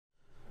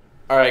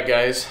Alright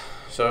guys,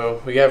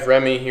 so we have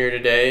Remi here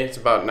today. He's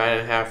about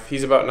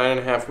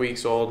 9.5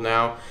 weeks old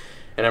now,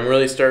 and I'm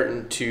really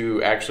starting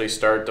to actually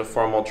start the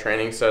formal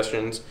training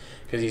sessions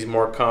because he's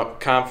more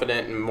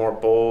confident and more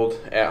bold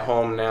at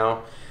home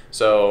now.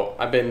 So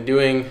I've been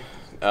doing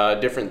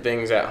different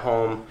things at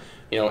home,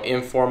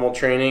 informal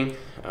training,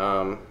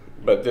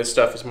 but this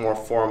stuff is more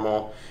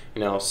formal,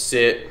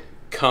 sit,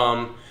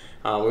 come.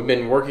 We've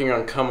been working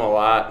on come a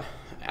lot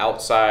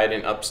outside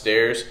and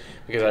upstairs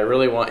because I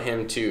really want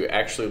him to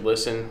actually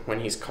listen when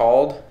he's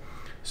called.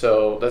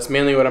 So that's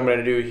mainly what I'm going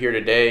to do here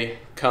today.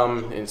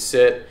 Come and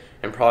sit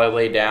and probably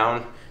lay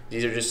down.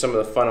 These are just some of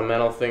the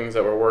fundamental things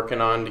that we're working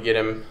on to get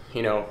him,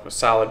 a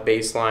solid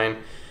baseline,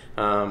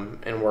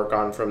 and work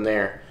on from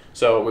there.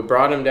 So we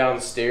brought him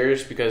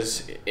downstairs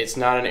because it's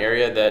not an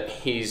area that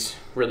he's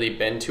really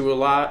been to a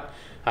lot.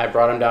 I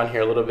brought him down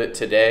here a little bit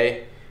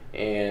today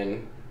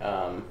and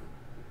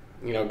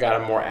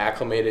got him more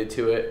acclimated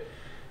to it.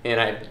 And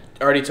I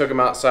already took him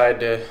outside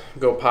to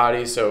go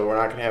potty, so we're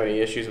not going to have any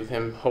issues with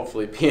him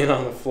hopefully peeing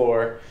on the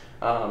floor.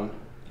 But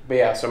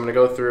yeah, so I'm going to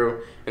go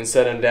through and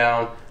set him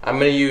down. I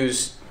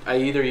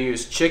either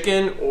use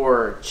chicken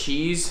or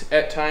cheese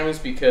at times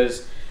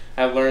because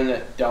I've learned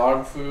that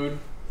dog food,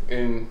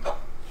 and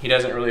he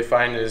doesn't really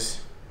find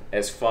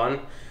as fun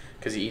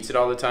because he eats it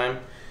all the time.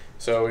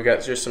 So we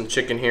got just some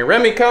chicken here.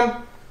 Remi,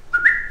 come!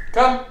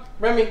 Come!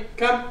 Remi,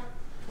 come!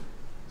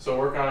 So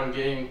work on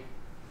getting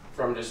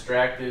from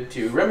distracted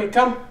to Remi,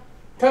 come!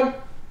 Come!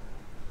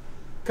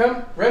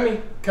 Come! Remi,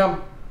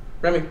 come!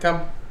 Remi,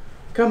 come!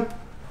 Come!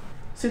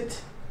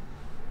 Sit!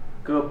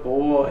 Good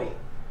boy!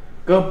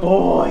 Good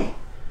boy!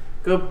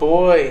 Good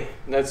boy!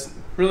 That's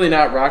really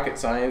not rocket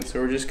science,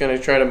 so we're just going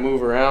to try to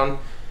move around.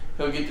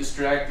 He'll get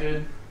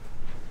distracted,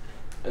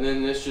 and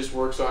then this just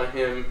works on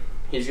him.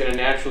 He's going to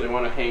naturally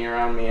want to hang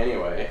around me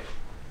anyway,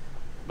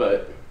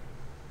 but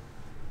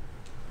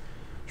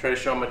try to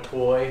show him a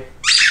toy.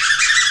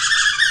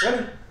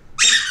 Remi!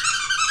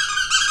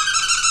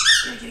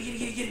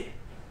 Get it.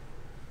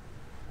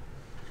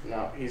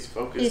 No, he's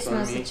focused on me. He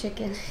smells the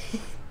chicken.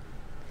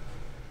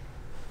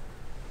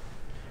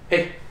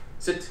 Hey,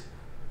 sit.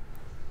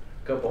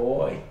 Good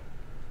boy.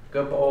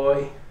 Good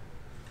boy.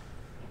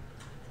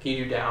 Can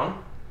you do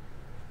down?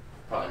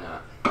 Probably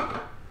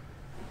not.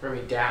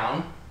 Remi,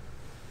 down.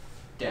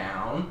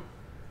 Down.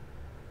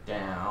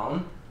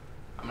 Down.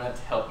 I'm gonna have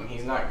to help him.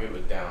 He's not good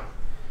with down.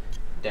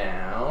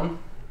 Down.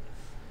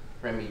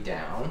 Remi,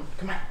 down.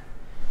 Come on.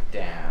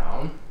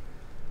 Down.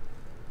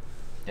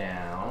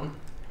 Down.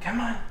 Come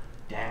on.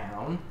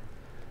 Down.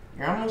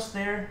 You're almost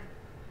there.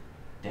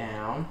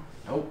 Down.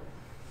 Nope.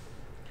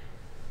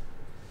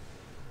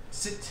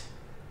 Sit.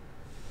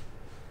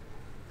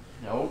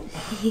 Nope.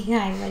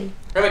 Yeah, I'm ready.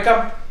 Remi,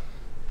 come.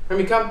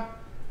 Remi, come.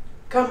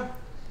 Come.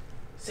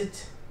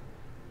 Sit.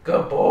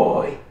 Good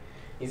boy.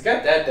 He's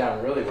got that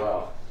down really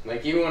well.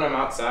 Like, even when I'm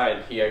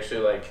outside, he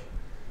actually,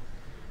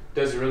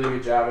 does a really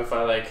good job. If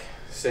I,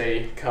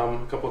 say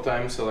come a couple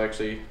times, he'll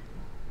actually...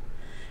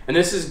 And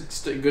this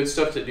is good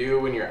stuff to do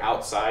when you're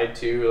outside,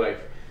 too. Like,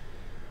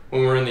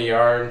 when we're in the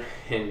yard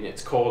and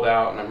it's cold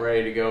out and I'm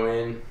ready to go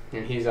in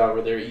and he's over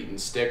there eating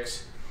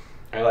sticks.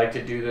 I like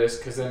to do this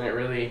because then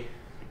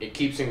it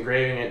keeps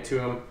engraving it to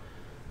him.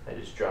 I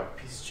just dropped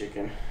a piece of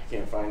chicken. I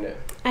can't find it.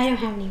 I don't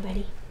have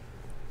anybody.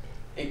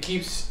 It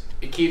keeps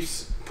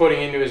putting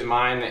into his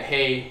mind that,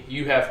 hey,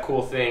 you have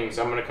cool things.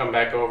 I'm going to come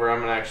back over. I'm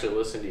going to actually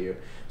listen to you.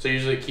 So I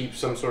usually keep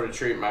some sort of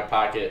treat in my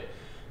pocket.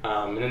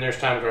 And then there's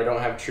times where I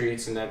don't have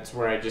treats, and that's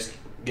where I just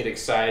get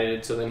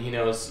excited. So then he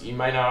knows you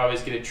might not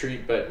always get a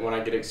treat, but when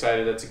I get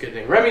excited, that's a good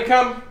thing. Remi,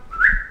 come!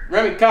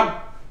 Remi, come!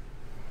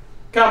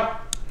 Come!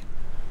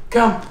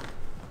 Come!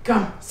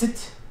 Come!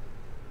 Sit!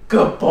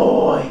 Good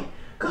boy!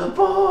 Good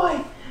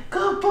boy!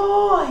 Good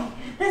boy!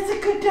 That's a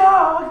good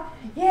dog!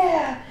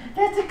 Yeah!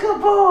 That's a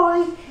good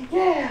boy!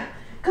 Yeah!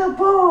 Good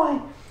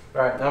boy!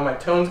 Alright, now my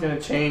tone's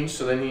gonna change,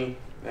 so then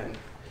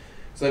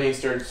he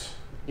starts,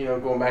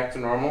 going back to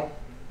normal.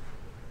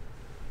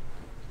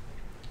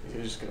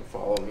 He's just gonna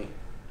follow me.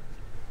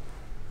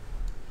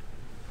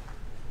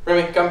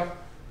 Remi, come.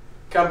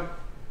 Come.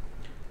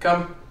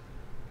 Come.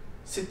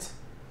 Sit.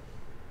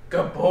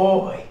 Good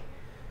boy.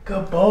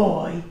 Good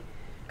boy.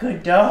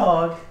 Good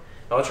dog.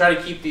 I'll try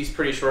to keep these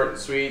pretty short and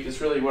sweet.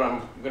 That's really what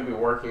I'm gonna be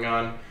working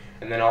on.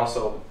 And then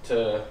also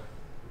to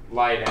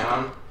lie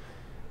down.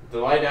 The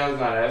lie down is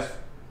not as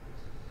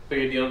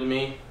big a deal to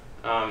me.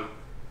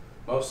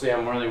 Mostly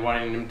I'm really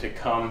wanting him to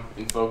come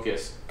and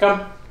focus.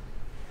 Come.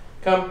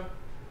 Come.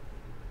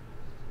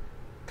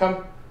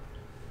 Come.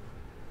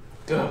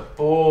 Good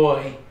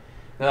boy.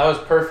 Now that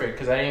was perfect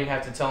because I didn't even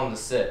have to tell him to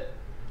sit.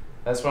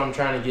 That's what I'm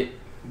trying to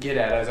get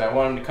at, as I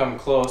want him to come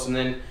close, and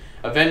then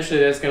eventually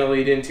that's going to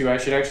lead into, I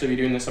should actually be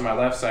doing this on my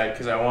left side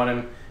because I want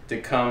him to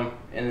come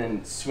and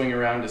then swing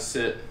around to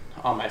sit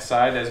on my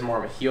side as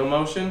more of a heel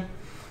motion.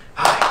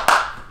 Hi.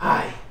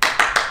 Hi.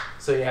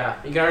 So yeah,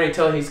 you can already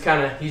tell he's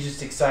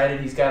just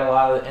excited. He's got a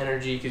lot of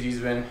energy because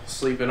he's been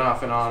sleeping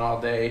off and on all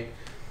day.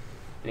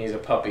 And he's a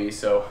puppy,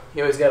 so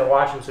you always got to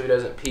watch him so he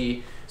doesn't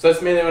pee. So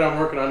that's mainly what I'm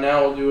working on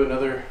now. We'll do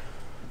another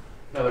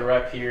another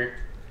rep here.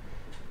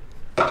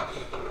 Gonna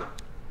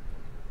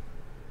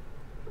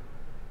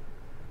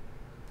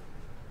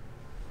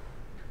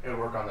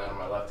work on that on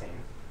my left hand.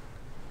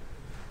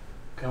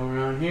 Come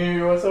around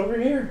here. What's over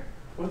here?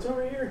 What's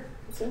over here?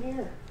 What's in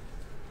here?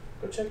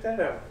 Go check that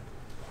out.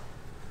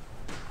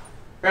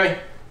 Remi,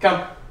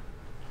 come.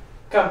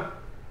 Come.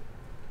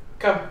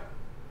 Come.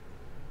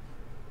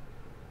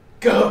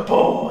 Good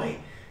boy.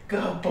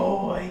 Good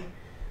boy.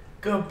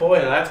 Good boy.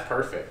 Now that's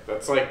perfect.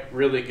 That's like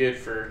really good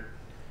for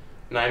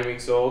 9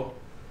 weeks old.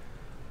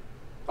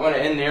 I'm going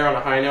to end there on a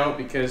high note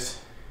because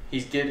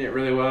he's getting it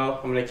really well.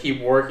 I'm going to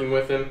keep working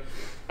with him.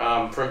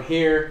 From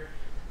here,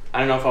 I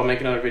don't know if I'll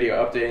make another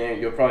video updating it.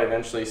 You'll probably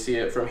eventually see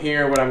it. From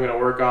here, what I'm going to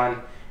work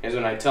on is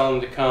when I tell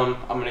him to come,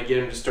 I'm going to get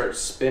him to start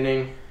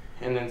spinning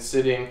and then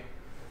sitting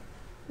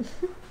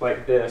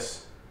like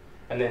this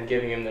and then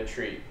giving him the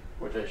treat,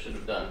 which I should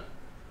have done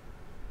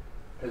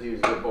because he was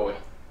a good boy.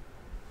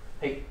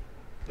 Hey,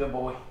 good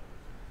boy.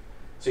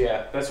 So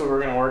yeah, that's what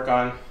we're going to work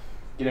on.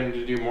 Get him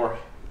to do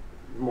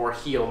more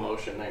heel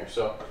motion there.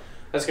 So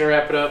that's going to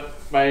wrap it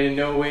up. By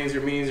no ways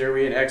or means are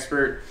we an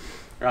expert.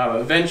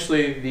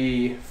 Eventually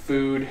the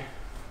food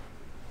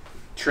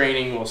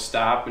training will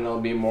stop and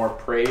it'll be more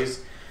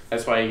praise.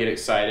 That's why you get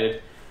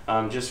excited.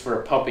 Just for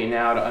a puppy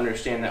now to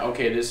understand that,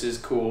 okay, this is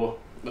cool.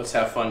 Let's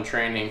have fun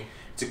training.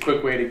 It's a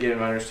quick way to get him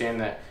to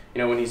understand that, you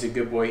know, when he's a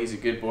good boy, he's a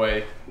good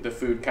boy. The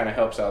food kind of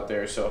helps out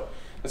there. So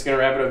that's going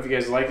to wrap it up. If you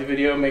guys like the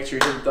video, make sure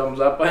you hit the thumbs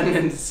up button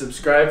and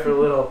subscribe for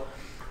little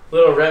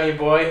Remi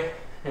boy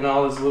in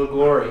all his little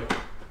glory.